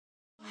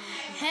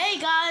Hey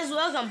guys,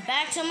 welcome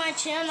back to my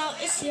channel.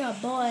 It's your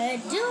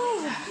boy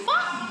Dude.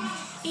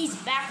 He's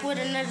back with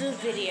another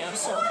video.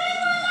 So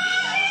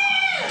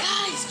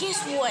guys,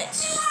 guess what?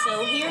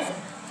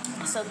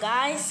 So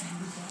guys,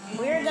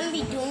 we're gonna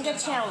be doing a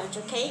challenge,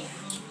 okay?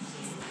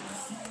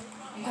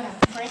 I'm gonna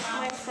prank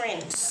my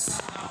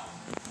friends.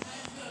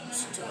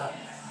 Let's do it.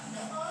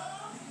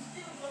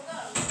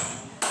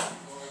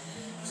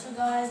 So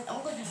guys,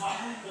 I'm gonna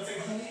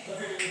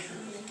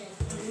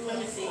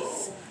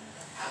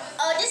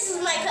Oh, this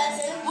is my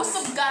cousin. What's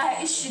up,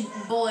 guys? It's your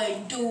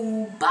boy,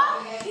 Duba.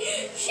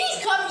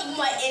 She's copying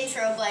my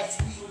intro,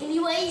 but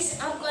anyways,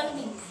 I'm gonna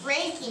be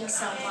pranking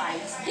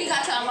somebody. He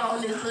got y'all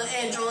on this little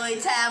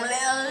Android tablet.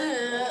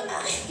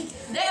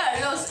 They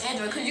already know it's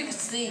Android because you can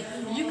see.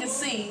 You can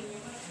see.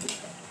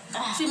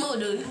 She moved,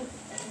 dude.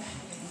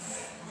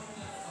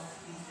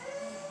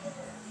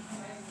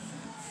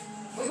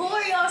 Who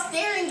are y'all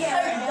staring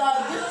at? Hey,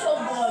 guys, this your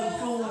boy,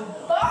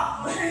 Duba.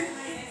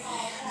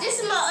 This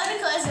is my other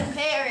cousin,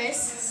 Paris.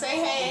 Say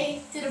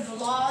hey to the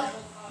vlog.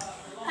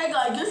 Hey,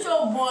 guys, this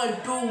your boy,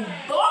 Duba.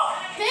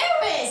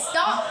 Paris,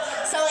 stop.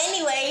 So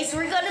anyways,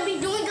 we're gonna be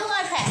doing the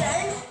life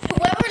hack.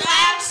 Whoever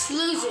laughs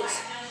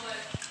loses.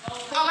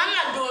 I'm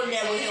not doing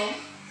that with him.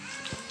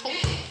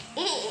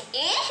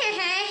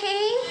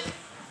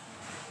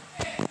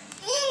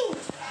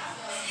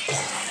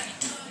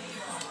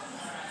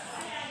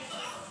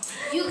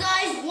 You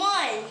guys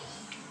won.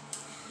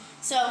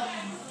 So,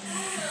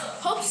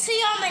 hope to see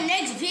you on my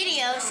next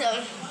video.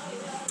 So,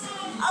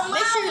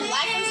 make sure you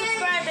like and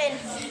subscribe and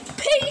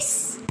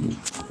peace.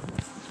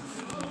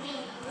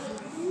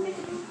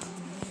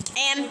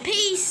 And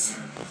peace.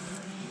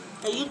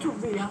 A YouTube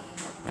video.